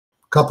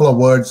couple of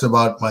words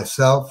about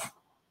myself.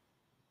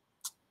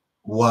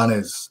 One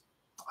is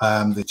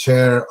I'm the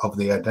chair of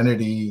the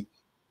Identity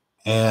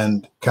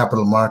and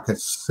Capital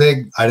Markets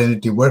SIG,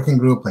 Identity Working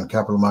Group and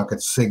Capital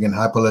Markets SIG in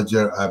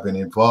Hyperledger. I've been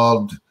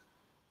involved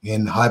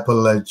in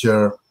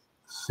Hyperledger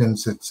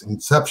since its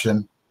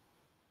inception.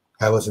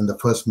 I was in the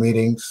first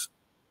meetings.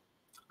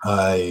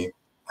 I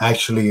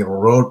actually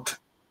wrote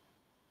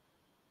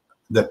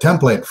the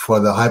template for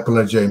the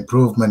Hyperledger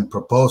improvement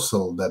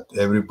proposal that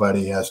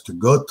everybody has to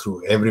go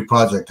through, every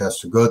project has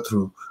to go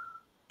through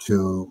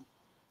to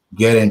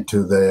get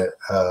into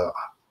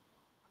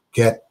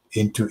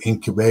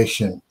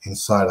incubation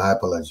inside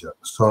Hyperledger.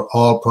 So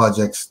all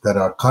projects that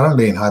are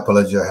currently in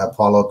Hyperledger have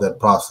followed that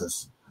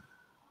process.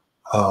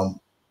 And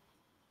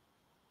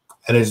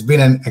it's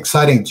been an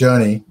exciting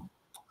journey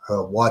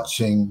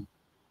watching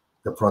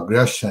the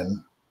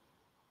progression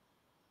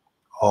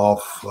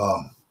of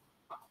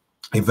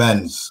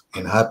events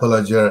in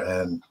Hyperledger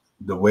and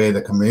the way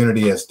the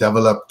community has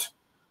developed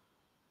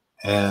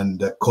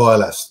and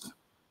coalesced.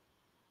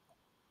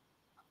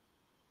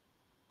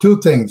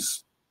 Two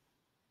things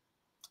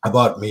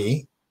about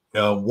me.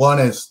 One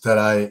is that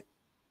I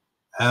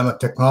am a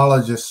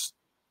technologist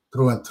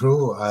through and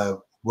through.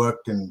 I've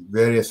worked in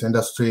various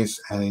industries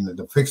and in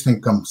the fixed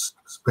income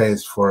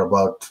space for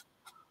about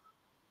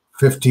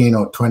 15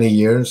 or 20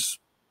 years.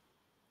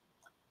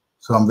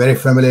 So I'm very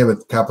familiar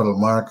with capital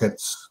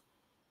markets,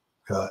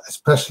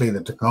 especially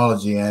the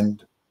technology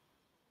end.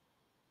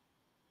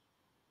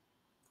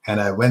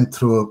 And I went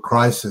through a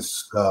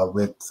crisis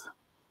with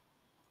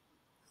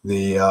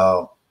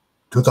the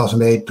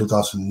 2008,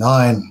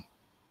 2009.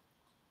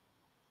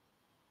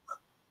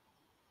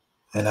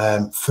 And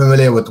I'm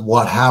familiar with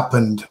what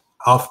happened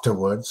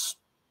afterwards.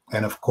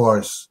 And of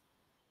course,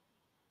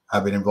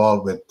 I've been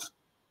involved with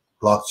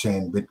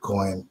blockchain,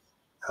 Bitcoin,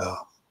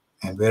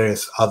 and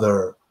various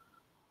other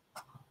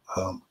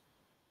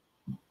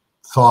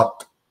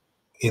thought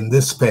in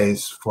this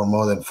space for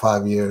more than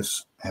 5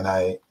 years. And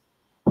I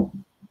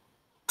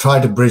try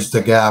to bridge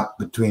the gap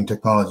between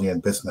technology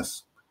and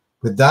business.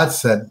 With that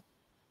said,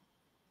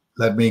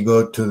 let me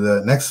go to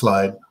the next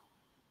slide.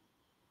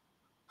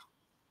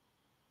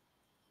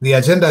 The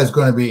agenda is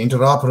going to be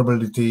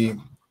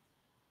interoperability.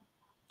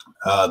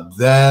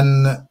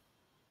 Then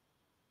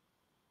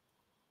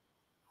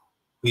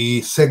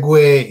we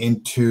segue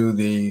into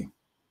the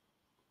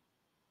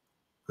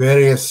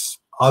various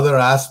other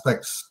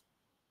aspects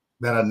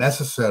that are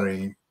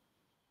necessary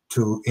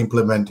to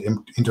implement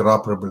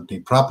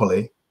interoperability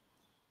properly.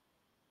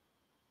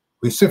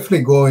 We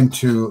swiftly go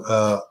into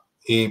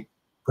a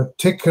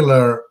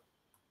particular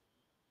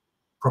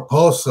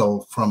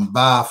proposal from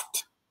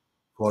BAFT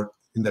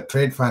in the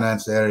trade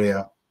finance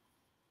area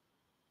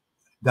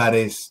that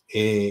is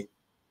a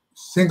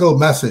single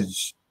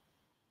message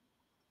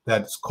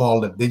that's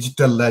called a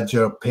digital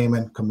ledger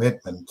payment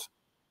commitment.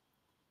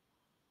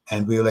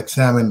 And we will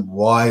examine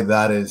why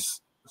that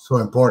is so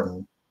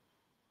important.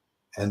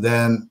 And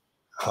then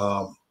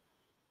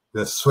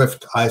the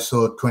SWIFT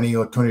ISO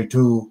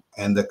 20022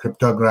 and the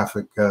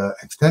cryptographic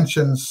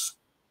extensions.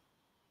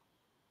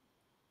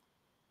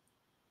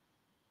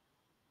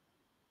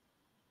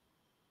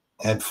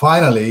 And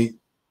finally,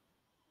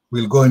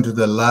 we'll go into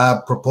the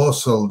lab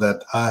proposal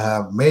that I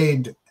have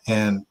made,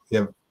 and we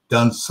have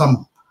done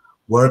some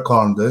work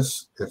on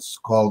this. It's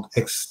called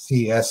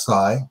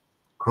xcsi,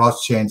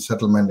 cross-chain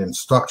settlement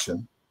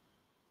instruction.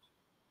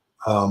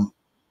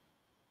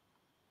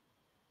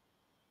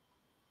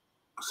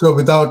 So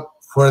without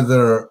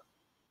further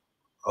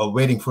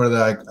waiting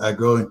further, I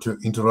go into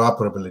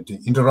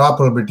interoperability.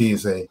 Interoperability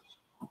is a,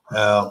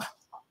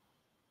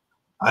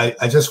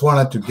 I just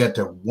wanted to get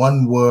a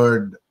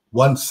one-word,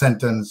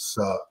 one-sentence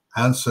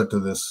answer to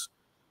this,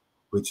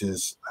 which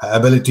is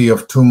ability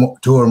of two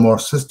or more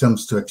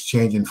systems to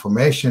exchange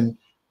information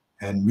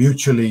and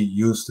mutually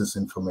use this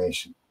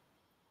information.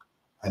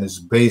 And it's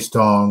based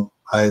on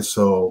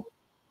ISO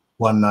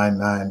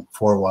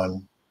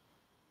 19941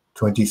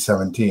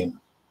 2017.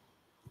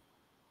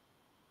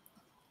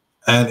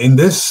 And in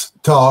this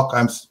talk,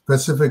 I'm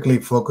specifically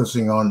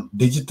focusing on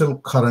digital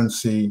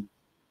currency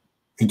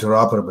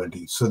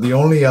interoperability. So the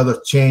only other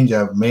change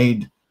I've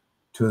made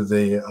to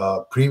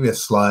the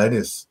previous slide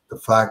is the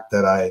fact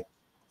that I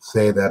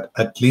say that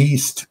at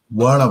least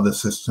one of the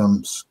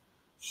systems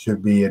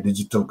should be a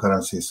digital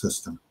currency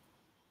system.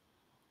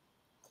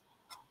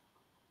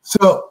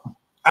 So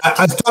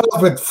I start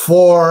off with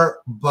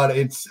 4, but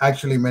it's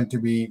actually meant to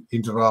be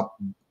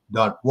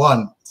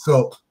interop.1.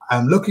 So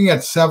I'm looking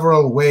at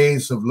several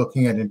ways of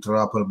looking at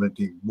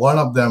interoperability. One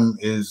of them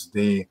is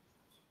a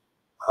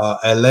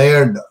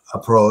layered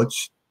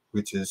approach,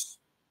 which is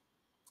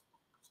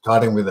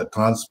starting with the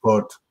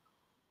transport,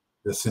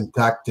 the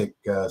syntactic,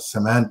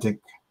 semantic,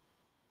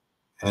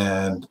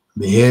 and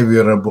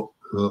behavioral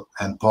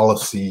and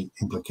policy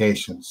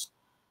implications.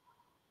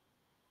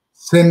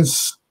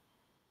 Since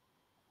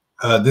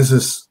this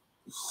is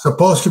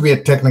supposed to be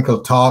a technical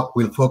talk,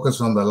 we'll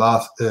focus on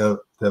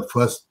the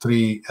first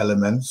 3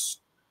 elements,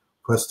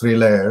 first 3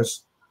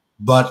 layers.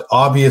 But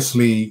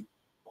obviously,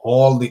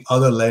 all the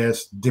other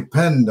layers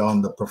depend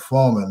on the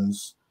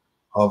performance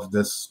of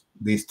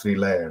these three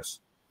layers.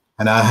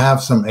 And I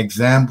have some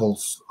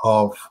examples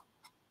of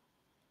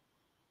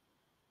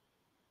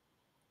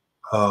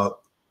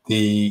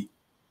the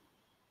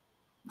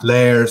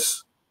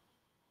layers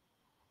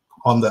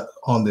on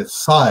the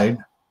side,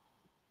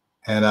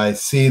 and I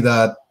see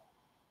that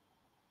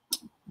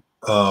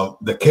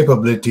the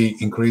capability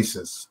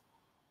increases.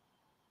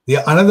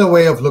 Another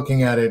way of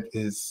looking at it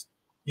is,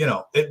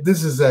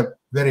 this is a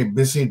very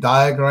busy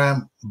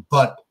diagram,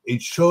 but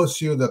it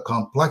shows you the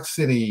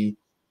complexity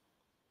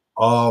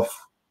of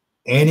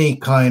any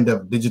kind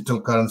of digital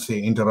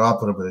currency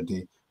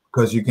interoperability,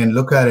 because you can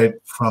look at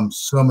it from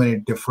so many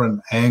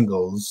different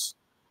angles.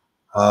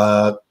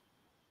 It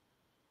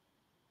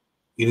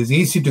is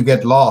easy to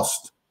get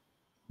lost,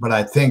 but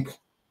I think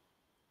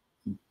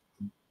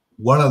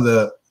one of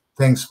the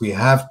things we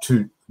have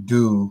to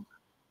do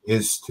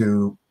is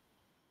to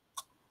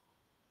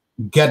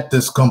get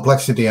this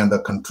complexity under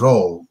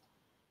control.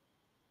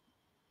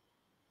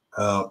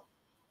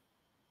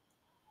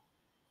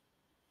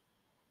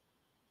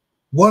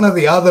 One of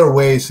the other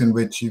ways in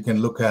which you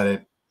can look at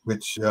it,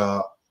 which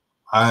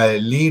I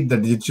lead the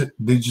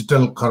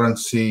Digital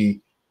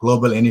Currency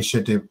Global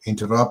Initiative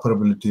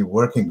Interoperability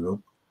Working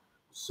Group.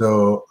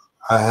 So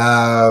I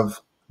have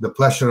the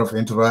pleasure of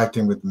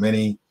interacting with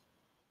many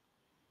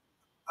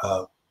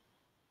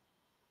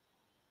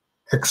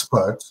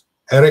experts.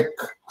 Eric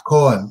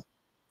Cohen,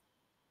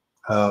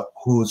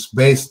 who's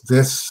based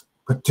this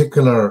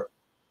particular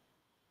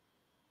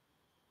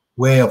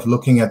way of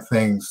looking at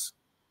things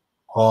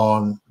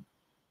on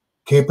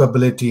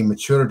capability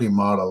maturity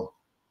model.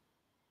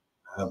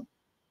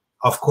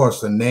 Of course,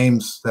 the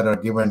names that are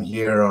given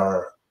here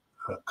are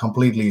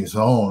completely his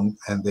own,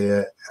 and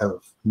they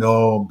have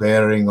no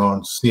bearing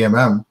on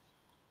CMM.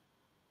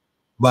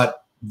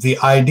 But the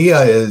idea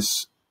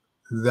is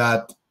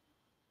that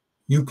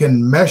you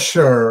can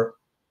measure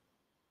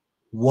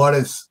what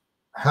is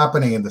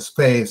happening in the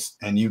space,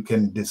 and you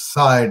can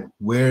decide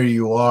where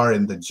you are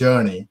in the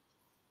journey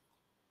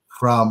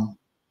from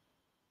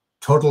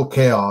total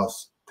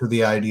chaos to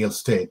the ideal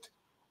state.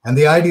 And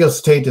the ideal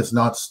state is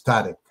not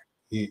static.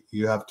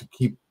 You have to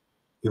keep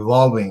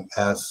evolving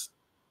as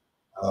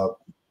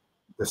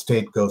the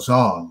state goes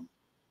on.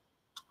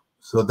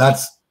 So that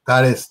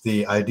is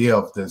the idea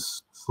of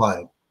this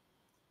slide.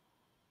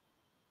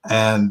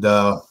 And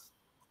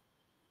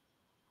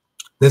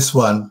this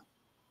one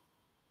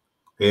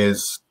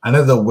is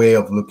another way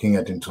of looking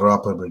at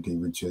interoperability,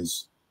 which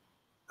is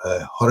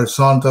a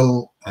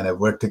horizontal and a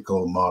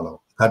vertical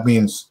model. That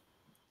means,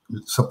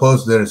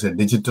 suppose there is a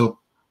digital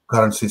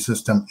currency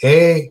system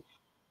A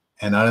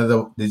and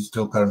another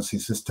digital currency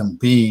system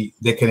B.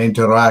 They can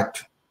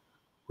interact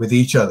with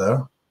each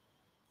other,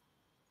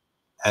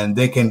 and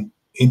they can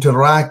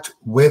interact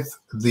with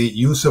the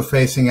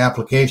user-facing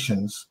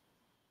applications,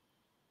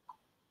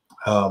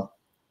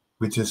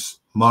 which is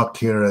marked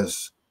here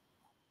as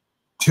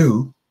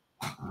 2.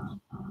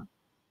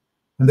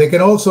 And they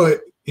can also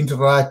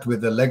interact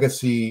with the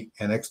legacy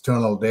and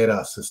external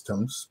data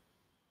systems,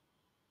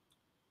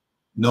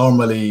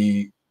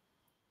 normally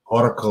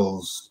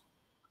oracles,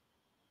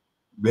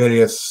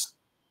 various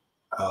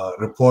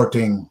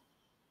reporting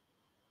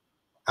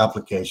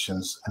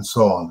applications, and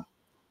so on.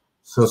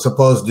 So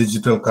suppose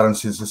digital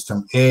currency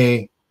system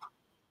A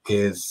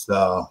is,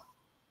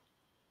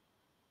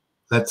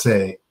 let's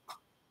say,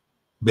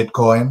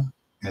 Bitcoin,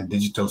 and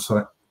digital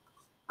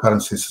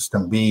currency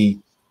system B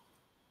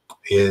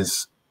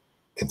is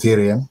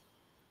Ethereum.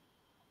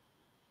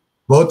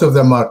 Both of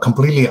them are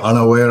completely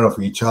unaware of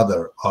each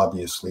other,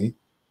 obviously.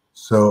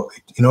 So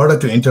in order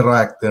to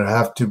interact, there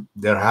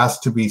has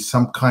to be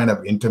some kind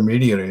of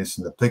intermediaries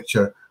in the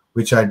picture,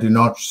 which I do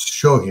not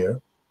show here.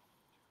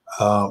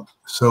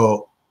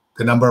 So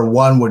the number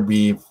 1 would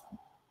be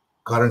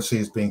currency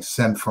is being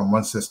sent from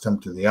one system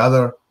to the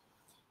other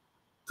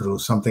through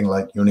something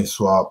like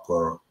Uniswap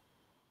or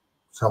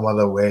some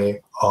other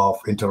way of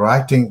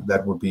interacting.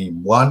 That would be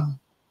 1.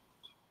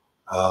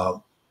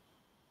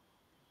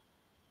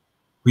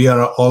 We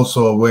are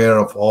also aware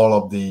of all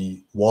of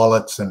the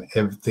wallets and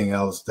everything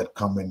else that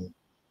come in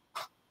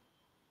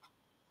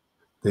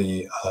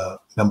the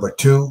number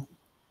 2.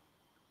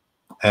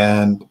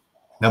 And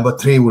number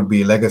 3 would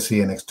be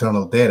legacy and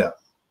external data.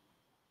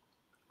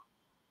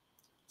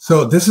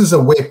 So this is a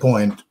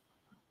waypoint.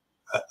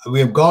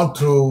 We have gone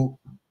through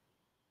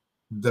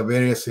the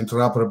various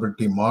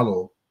interoperability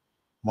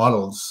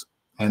models,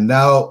 and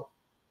now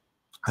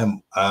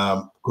I'm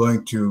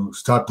going to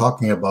start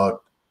talking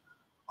about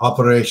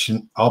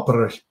operationalizing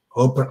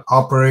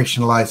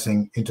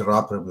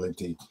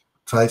interoperability.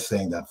 Try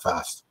saying that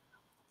fast.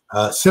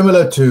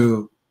 Similar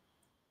to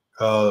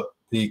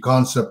the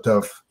concept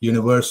of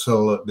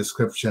universal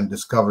description,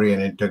 discovery,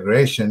 and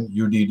integration,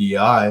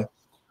 UDDI,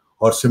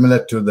 or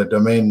similar to the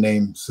domain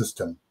name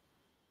system.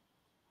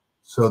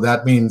 So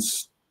that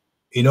means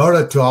in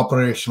order to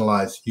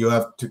operationalize, you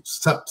have to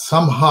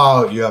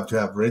somehow you have to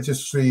have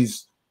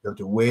registries, you have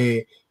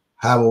to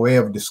have a way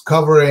of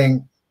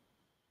discovering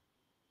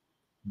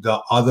the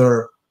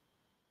other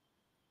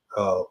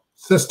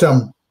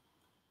system,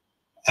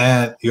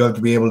 and you have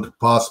to be able to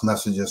pass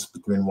messages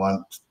between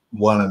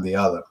one and the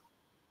other.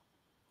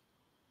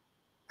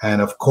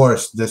 And of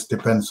course, this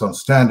depends on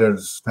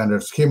standards,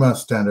 standard schema,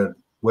 standard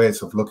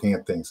ways of looking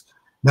at things.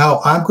 Now,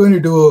 I'm going to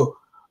do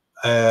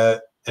an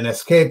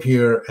escape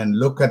here and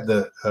look at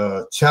the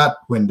chat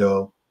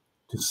window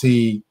to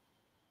see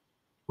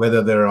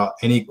whether there are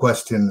any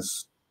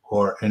questions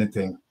or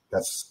anything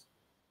that's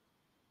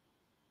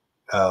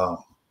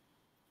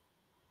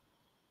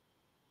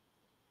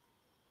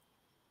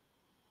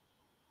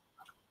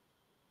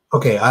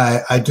okay.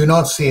 I do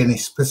not see any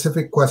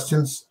specific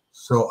questions,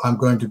 so I'm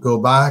going to go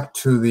back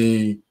to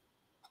the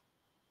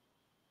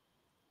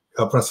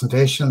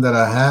presentation that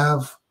I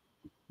have.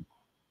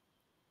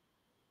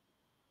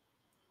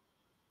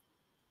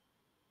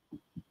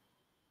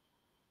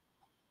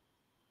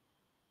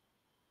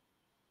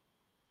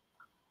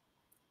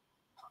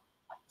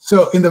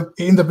 So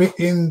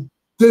in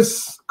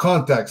this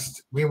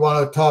context, we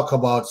want to talk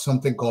about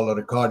something called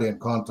a Ricardian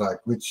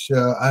contract, which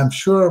I'm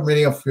sure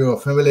many of you are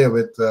familiar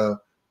with,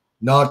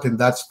 not in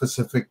that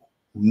specific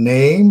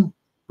name,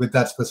 with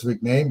that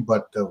specific name,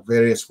 but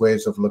various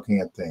ways of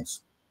looking at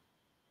things.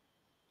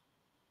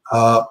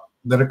 The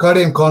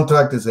Ricardian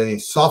contract is a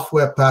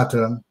software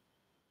pattern.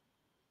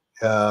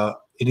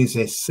 It is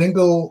a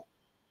single,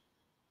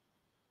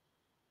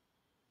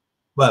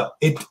 well,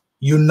 it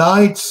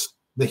unites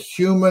the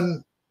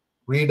human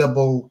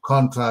readable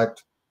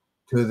contract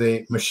to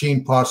the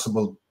machine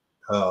parsable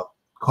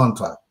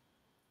contract.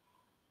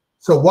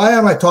 So why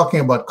am I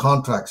talking about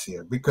contracts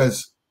here?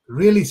 Because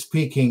really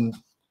speaking,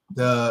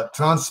 the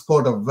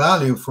transport of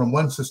value from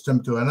one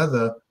system to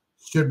another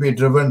should be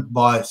driven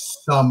by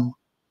some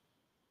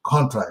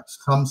contract,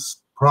 some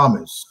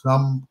promise,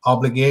 some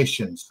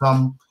obligation,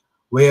 some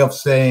way of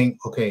saying,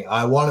 okay,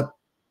 I want to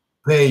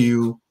pay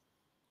you,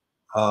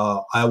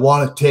 I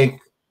want to take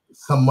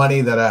some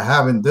money that I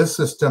have in this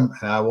system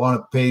and I want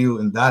to pay you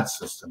in that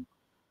system.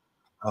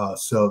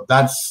 So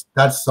that's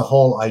the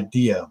whole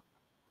idea.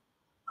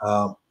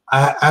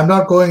 I'm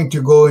not going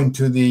to go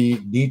into the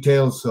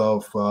details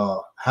of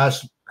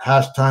hash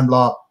time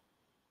lock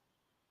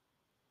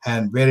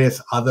and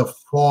various other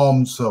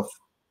forms of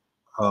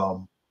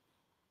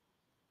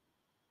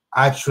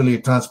actually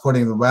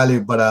transporting the value,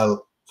 but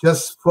I'll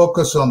just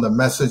focus on the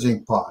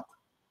messaging part.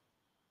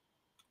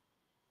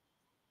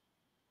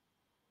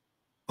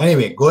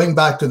 Anyway, going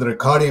back to the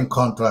Ricardian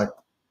contract,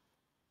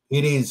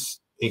 it is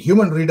a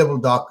human readable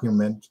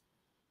document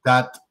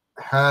that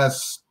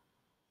has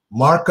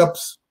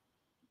markups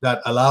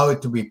that allow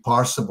it to be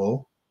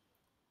parsable,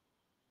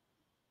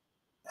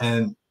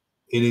 and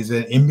it is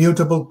an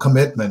immutable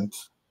commitment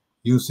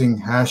using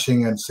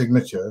hashing and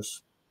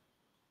signatures,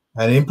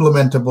 and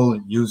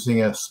implementable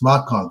using a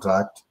smart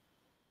contract,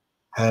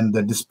 and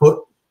the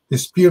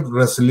dispute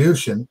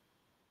resolution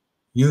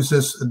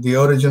uses the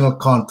original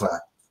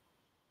contract,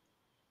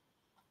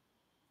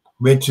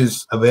 which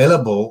is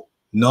available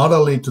not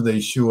only to the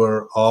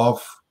issuer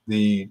of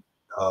the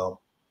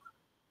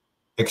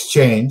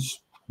exchange,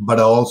 but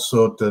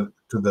also to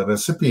the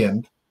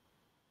recipient,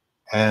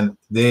 and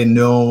they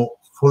know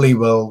fully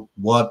well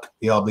what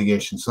the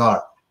obligations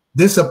are.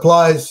 This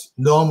applies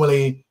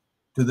normally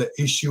to the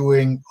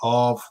issuing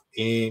of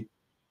a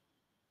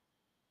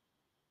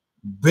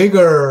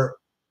bigger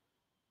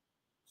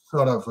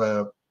sort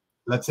of,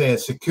 let's say, a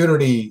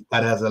security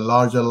that has a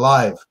larger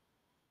life.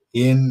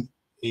 In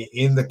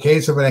the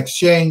case of an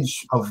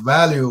exchange of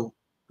value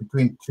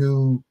between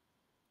two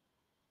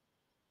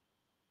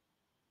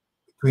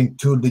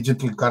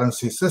digital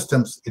currency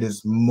systems, it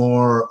is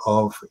more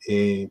of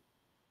a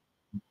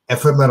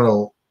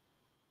ephemeral,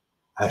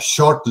 a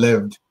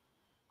short-lived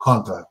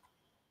contract.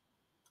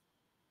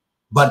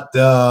 But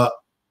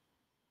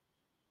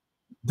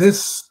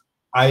this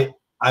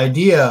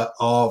idea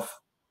of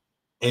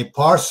a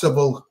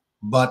parsable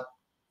but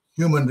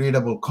human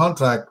readable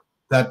contract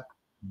that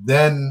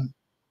then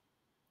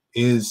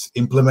is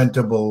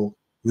implementable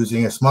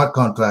using a smart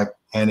contract,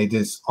 and it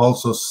is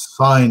also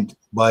signed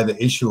by the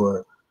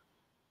issuer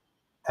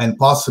and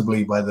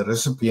possibly by the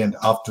recipient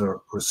after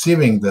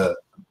receiving the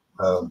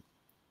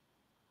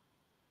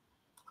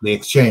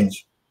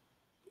exchange,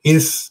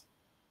 is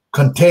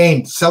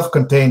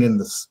self-contained in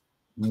this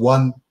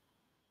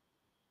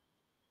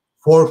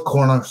four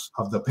corners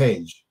of the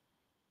page.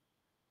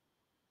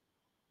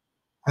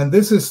 And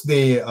this is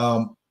a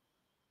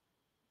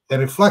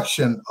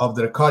reflection of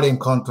the Ricardian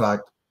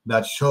contract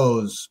that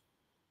shows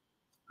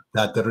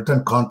that the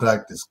written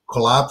contract is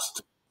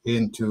collapsed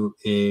into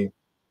a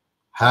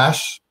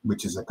hash,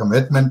 which is a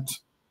commitment,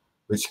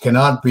 which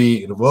cannot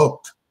be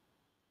revoked.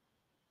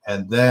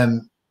 And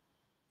then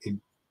it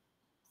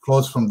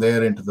flows from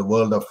there into the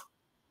world of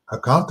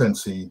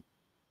accountancy,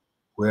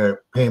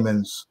 where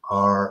payments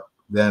are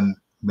then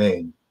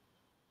made.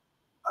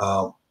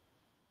 I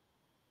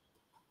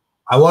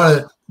want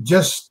to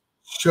just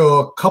show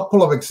a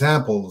couple of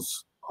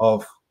examples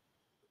of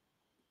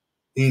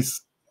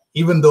these.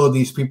 Even though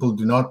these people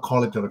do not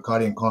call it a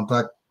Ricardian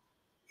contract,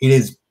 it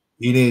is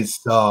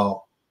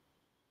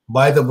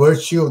by the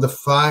virtue of the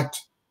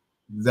fact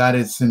that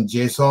it's in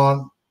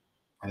JSON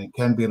and it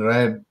can be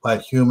read by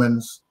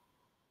humans.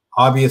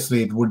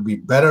 Obviously, it would be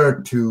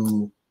better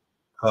to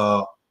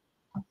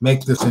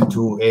make this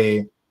into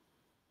a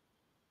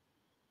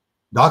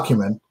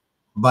document,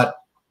 but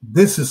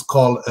this is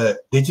called a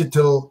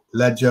digital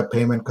ledger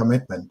payment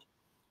commitment,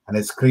 and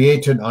it's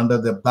created under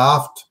the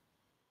BAFT,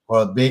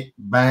 or Big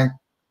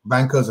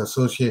Bankers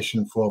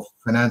Association for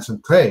Finance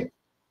and Trade,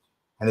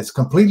 and it's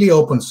completely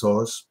open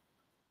source.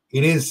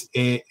 It is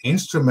a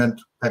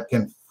instrument that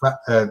can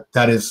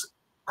that is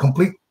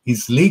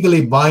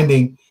legally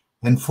binding,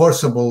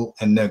 enforceable,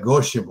 and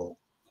negotiable,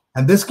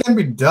 and this can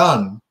be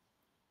done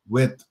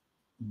with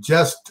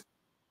just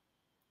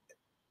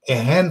a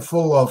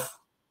handful of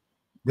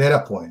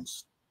data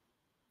points,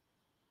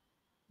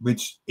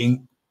 which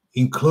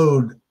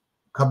include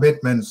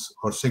commitments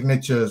or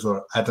signatures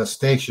or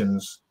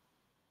attestations,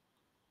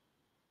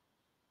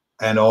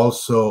 and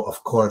also,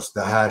 of course,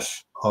 the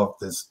hash of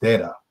this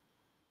data.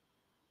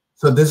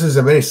 So this is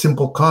a very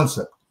simple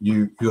concept.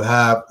 You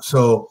have,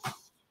 so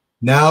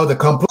now the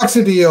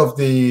complexity of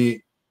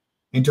the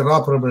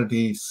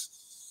interoperability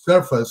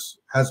surface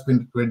has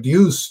been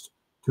reduced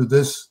to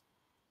this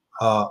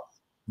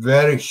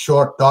very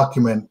short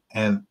document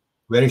and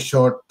very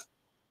short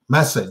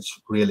message,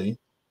 really.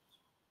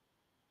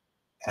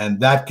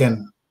 And that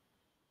can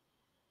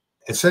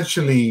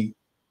essentially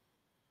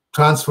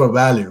transfer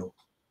value.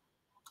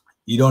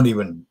 You don't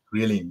even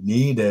really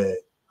need a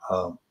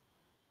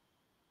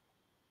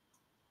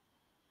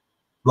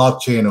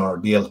blockchain or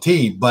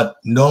DLT, but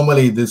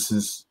normally this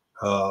is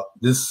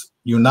this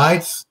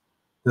unites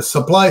the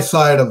supply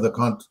side of the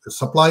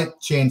supply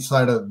chain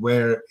side of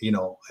where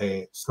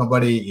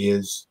somebody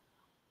is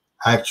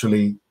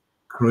actually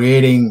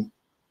creating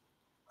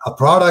a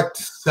product,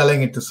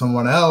 selling it to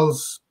someone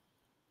else,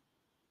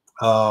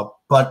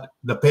 but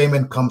the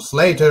payment comes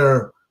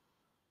later.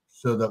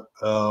 So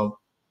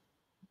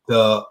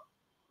the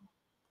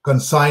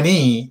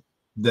consignee,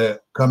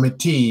 the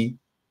committee,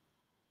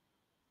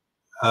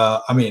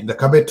 the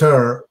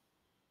committer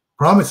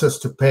promises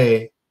to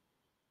pay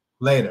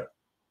later,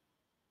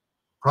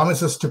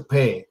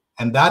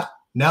 and that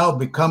now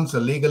becomes a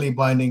legally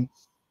binding,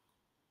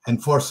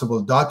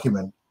 enforceable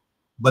document.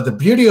 But the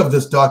beauty of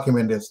this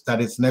document is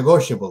that it's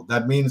negotiable.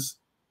 That means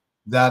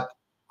that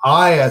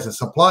I, as a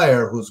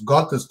supplier who's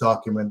got this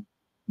document,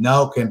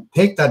 now can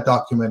take that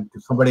document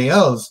to somebody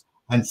else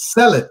and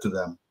sell it to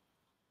them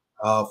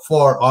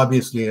for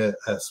obviously a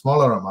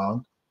smaller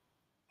amount,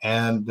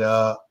 and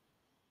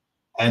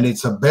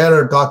it's a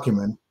bearer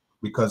document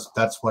because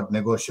that's what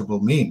negotiable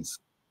means.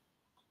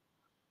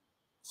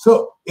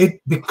 So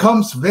it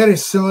becomes very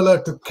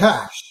similar to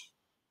cash.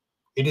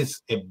 It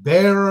is a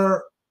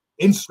bearer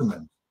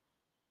instrument,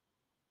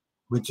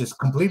 which is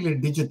completely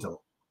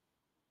digital.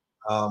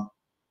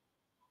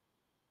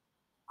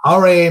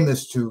 Our aim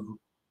is to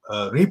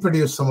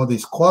reproduce some of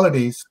these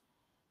qualities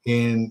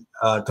in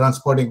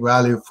transporting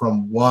value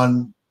from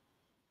one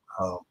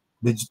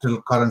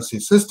digital currency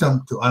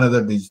system to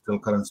another digital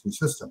currency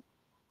system.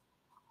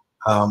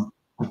 Of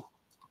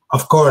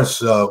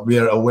course, we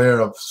are aware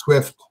of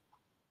SWIFT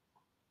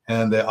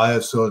and the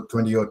ISO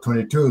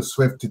 20022.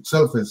 SWIFT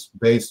itself is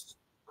based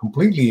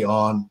completely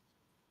on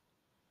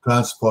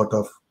transport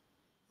of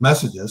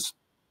messages,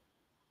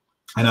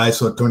 and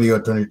ISO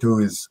 20022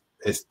 is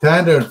a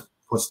standard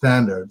for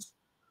standards,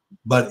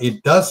 but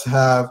it does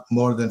have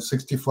more than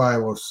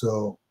 65 or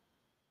so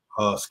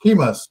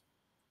schemas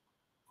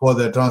for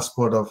the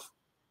transport of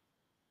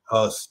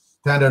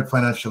standard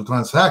financial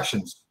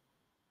transactions.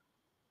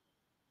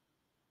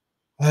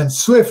 And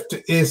SWIFT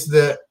is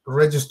the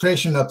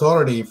registration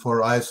authority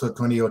for ISO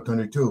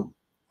 20022.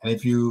 And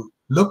if you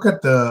look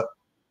at the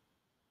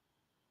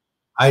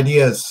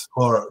ideas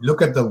or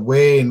look at the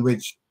way in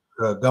which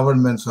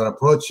governments are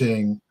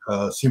approaching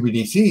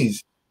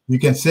CBDCs, you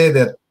can see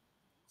that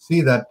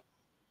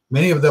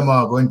many of them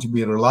are going to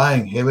be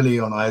relying heavily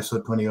on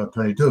ISO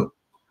 20022.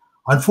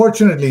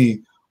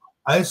 Unfortunately,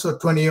 ISO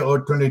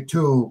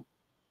 20022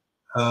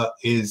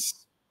 is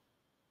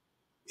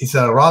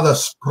a rather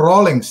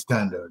sprawling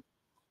standard.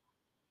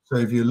 So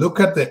if you look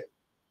at the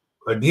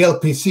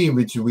DLPC,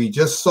 which we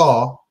just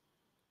saw,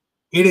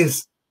 it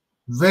is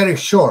very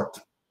short.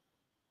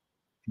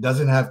 It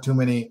doesn't have too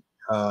many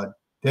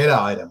data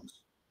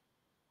items.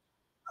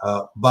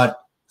 But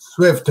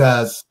SWIFT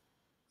has,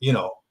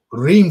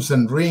 reams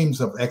and reams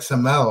of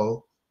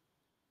XML,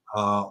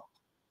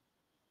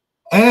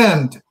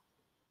 and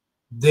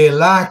they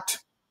lacked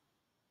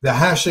the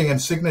hashing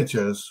and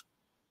signatures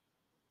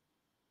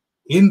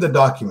in the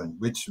document,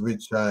 in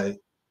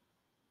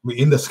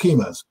the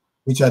schemas,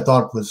 which I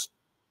thought was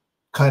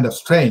kind of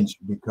strange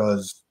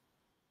because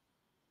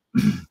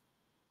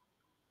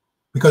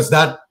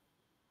that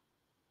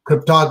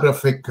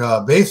cryptographic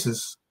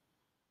basis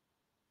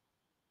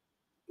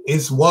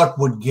is what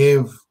would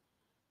give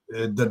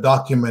the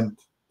document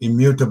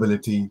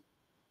immutability.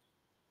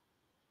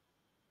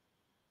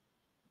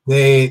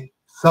 They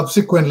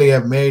subsequently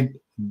have made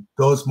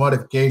those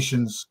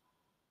modifications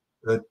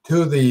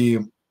to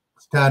the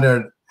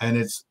standard, and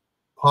it's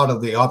part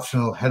of the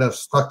optional header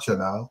structure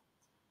now.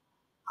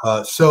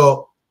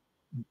 So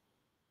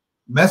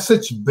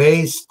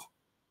message-based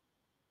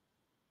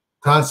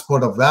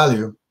transport of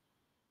value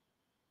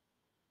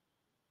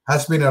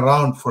has been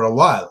around for a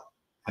while,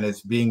 and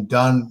it's being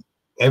done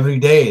every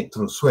day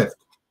through Swift.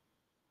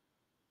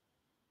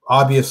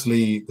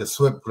 Obviously,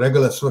 the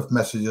regular Swift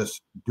messages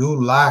do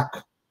lack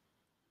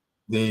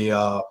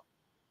the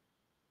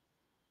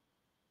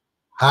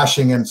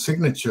hashing and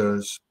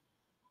signatures,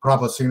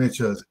 proper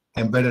signatures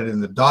embedded in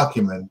the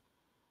document,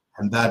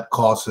 and that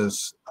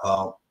causes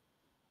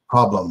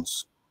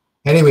problems.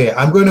 Anyway,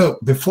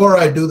 before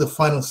I do the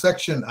final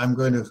section, I'm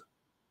going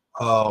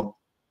to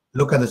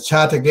look at the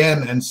chat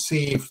again and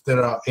see if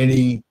there are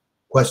any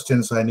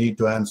questions I need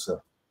to answer.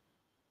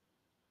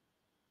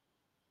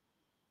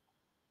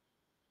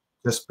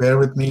 Just bear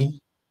with me.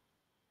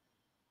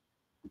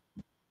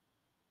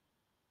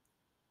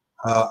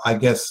 I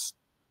guess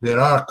there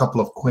are a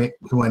couple of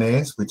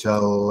Q&As, which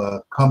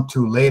I'll come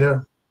to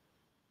later.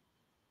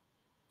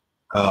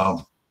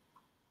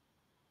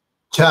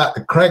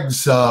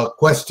 Craig's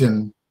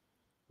question,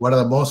 what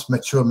are the most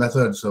mature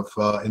methods of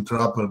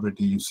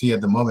interoperability you see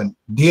at the moment?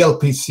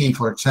 DLPC,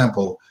 for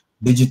example,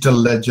 digital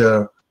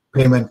ledger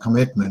payment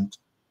commitment,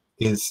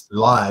 is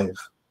live.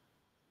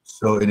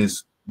 So it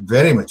is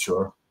very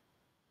mature.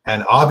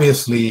 And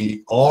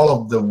obviously, all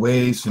of the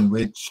ways in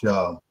which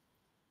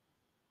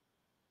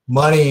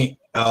money,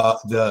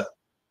 the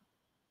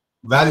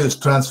value is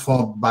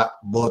transformed back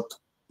both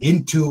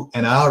into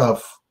and out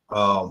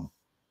of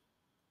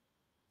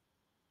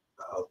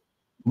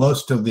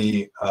most of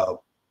the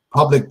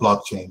public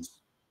blockchains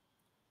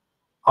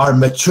are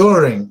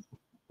maturing,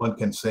 one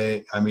can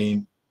say. I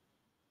mean,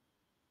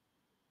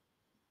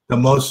 the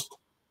most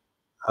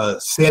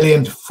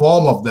salient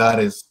form of that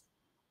is,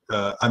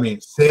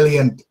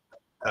 salient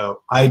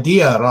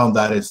idea around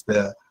that is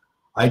the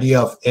idea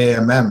of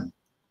AMM,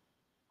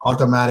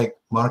 automatic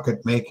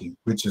market making,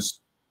 which is,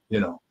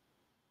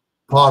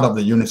 part of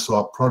the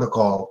Uniswap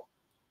protocol.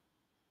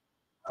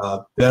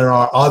 There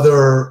are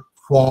other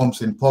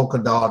forms in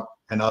Polkadot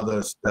and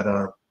others that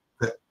are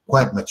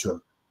quite mature.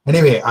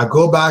 Anyway, I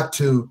go back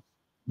to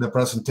the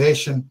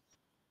presentation,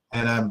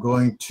 and I'm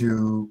going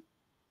to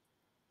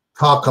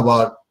talk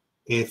about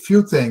a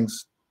few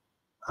things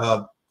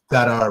that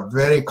are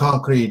very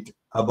concrete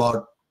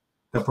about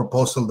the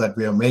proposal that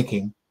we are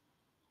making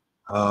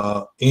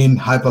in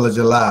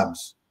Hyperledger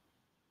Labs.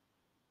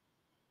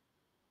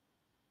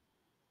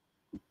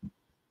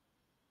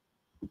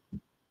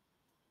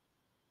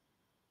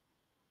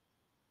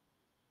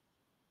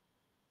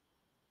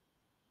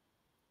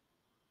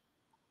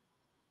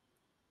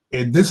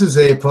 This is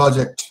a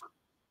project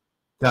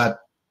that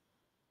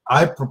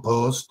I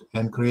proposed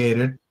and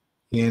created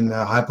in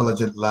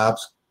Hyperledger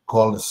Labs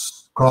called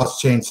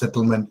cross-chain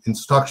settlement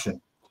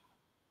instruction.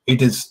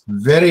 It is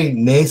very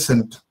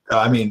nascent.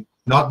 I mean,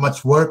 not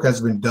much work has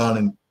been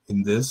done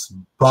in this,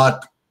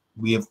 but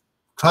we have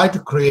tried to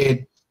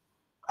create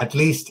at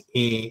least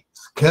a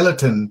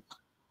skeleton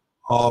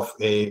of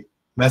a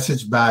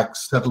message-backed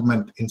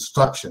settlement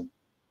instruction.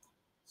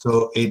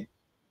 So it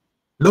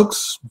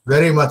looks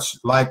very much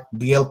like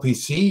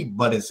DLPC,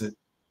 but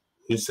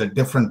it's a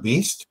different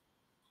beast.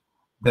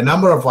 The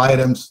number of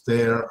items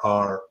there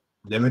are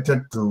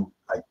limited to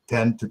like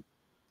 10 to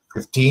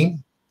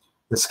 15.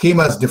 The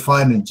schema is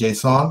defined in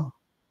JSON.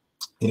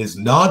 It is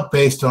not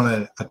based on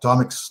an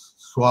atomic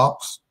swap,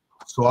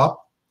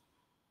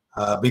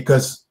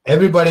 because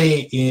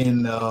everybody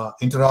in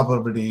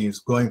interoperability is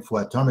going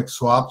for atomic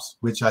swaps,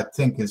 which I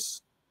think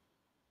is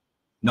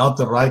not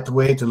the right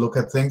way to look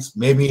at things.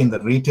 Maybe in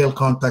the retail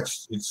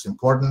context, it's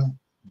important,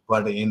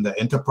 but in the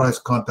enterprise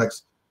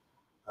context,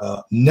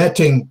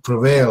 netting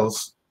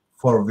prevails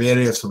for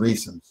various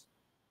reasons.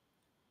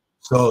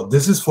 So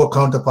this is for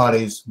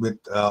counterparties with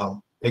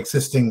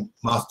existing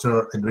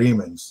master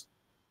agreements.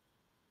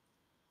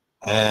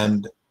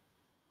 And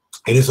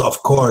it is,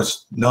 of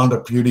course,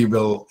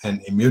 non-repudiable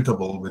and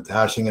immutable with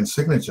hashing and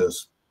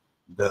signatures,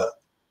 the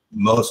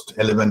most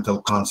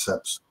elemental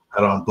concepts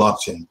around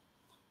blockchain.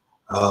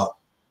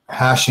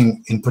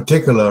 Hashing in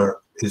particular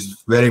is a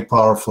very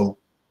powerful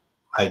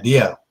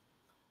idea.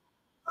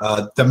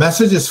 The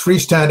message is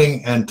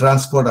freestanding and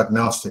transport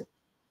agnostic.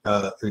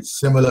 It's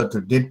similar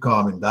to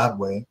DIDCOM in that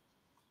way.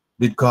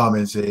 DIDCOM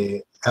is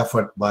an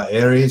effort by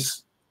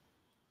Ares.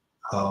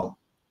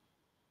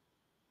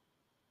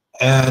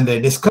 And a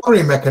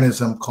discovery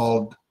mechanism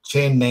called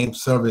chain name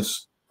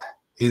service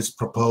is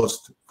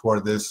proposed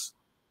for this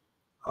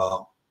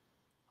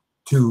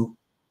to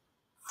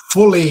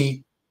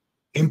fully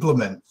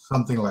implement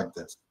something like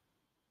this.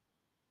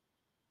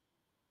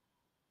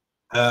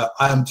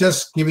 I'm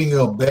just giving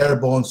you a bare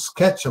bones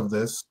sketch of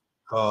this,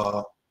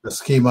 the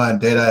schema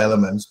and data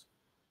elements.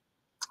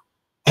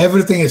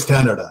 Everything is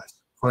standardized.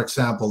 For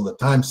example, the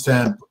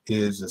timestamp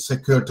is a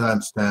secure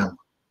timestamp,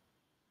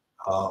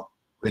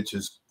 which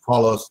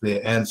follows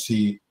the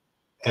ANSI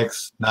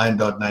X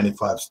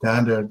 9.95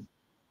 standard.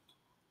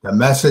 The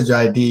message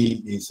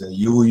ID is a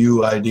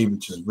UUID,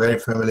 which is very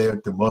familiar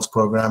to most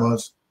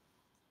programmers.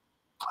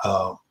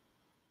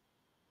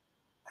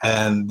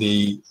 And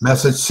the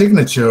message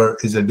signature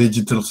is a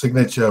digital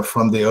signature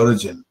from the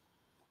origin.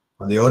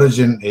 And the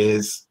origin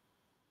is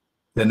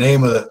the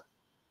name of the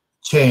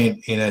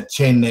chain in a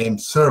chain name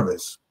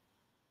service.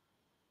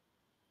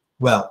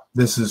 Well,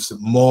 this is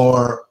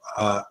more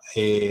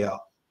a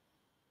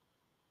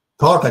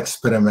thought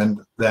experiment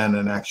than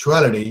an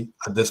actuality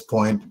at this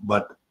point,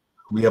 but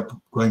we are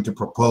going to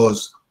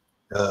propose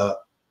a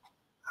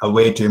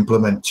way to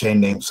implement chain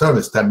name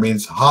service. That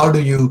means, how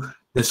do you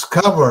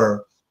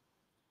discover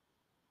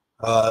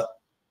the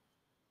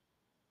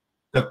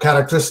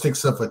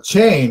characteristics of a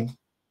chain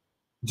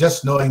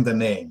just knowing the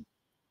name?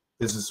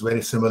 This is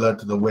very similar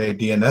to the way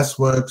DNS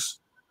works.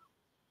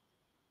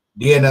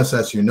 DNS,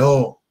 as you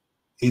know,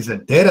 is a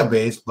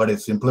database, but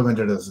it's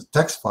implemented as a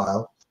text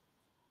file.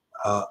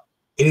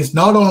 It is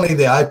not only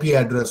the IP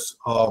address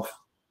of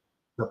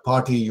the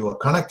party you are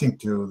connecting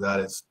to that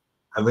is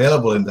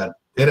available in that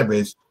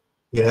database.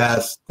 It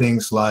has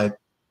things like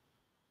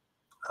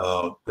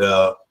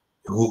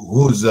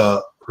who's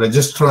the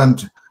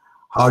registrant,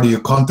 how do you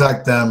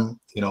contact them,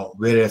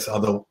 various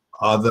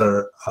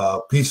other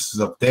pieces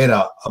of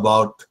data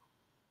about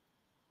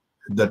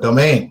the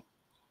domain.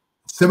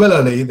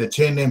 Similarly, the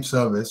chain name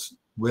service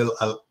will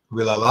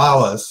allow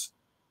us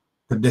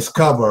to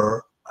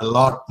discover a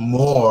lot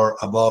more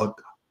about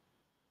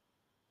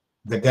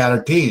the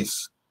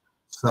guarantees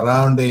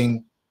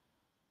surrounding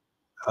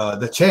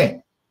the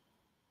chain.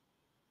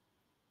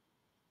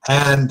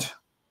 And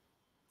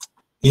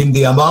in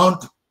the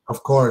amount,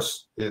 of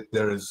course,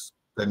 there is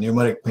the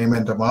numeric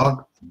payment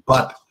amount,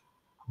 but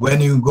when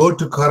you go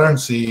to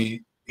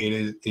currency,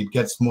 it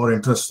gets more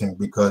interesting,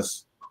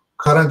 because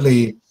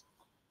currently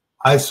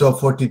ISO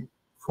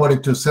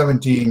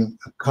 4217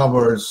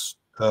 covers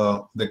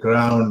the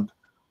ground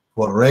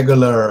for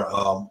regular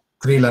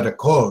 3-letter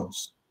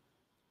codes,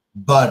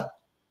 but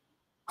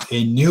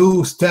a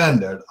new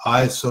standard,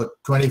 ISO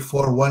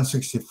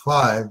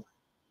 24165,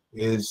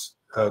 is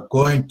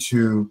going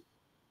to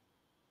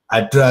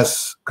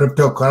address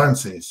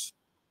cryptocurrencies.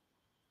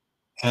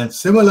 And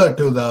similar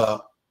to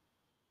the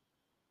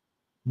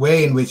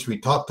way in which we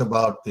talked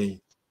about the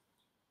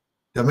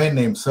domain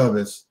name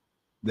service,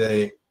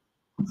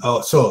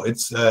 so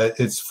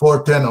it's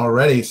 410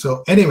 already.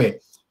 So anyway,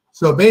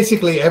 so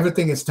basically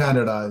everything is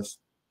standardized,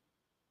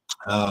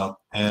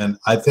 and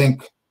I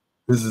think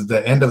this is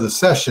the end of the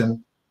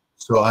session.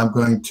 So I'm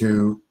going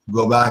to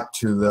go back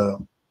to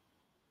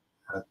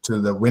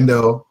the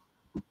window,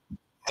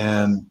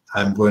 and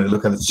I'm going to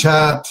look at the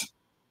chat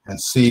and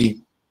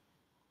see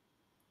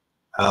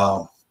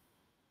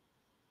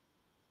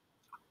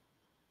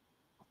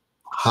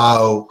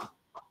how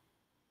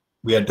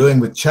we are doing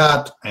with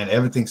chat, and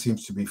everything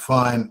seems to be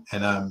fine.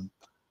 And I'm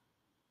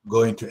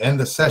going to end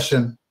the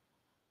session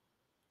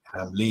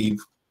and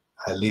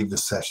I leave the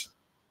session.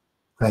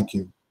 Thank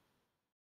you.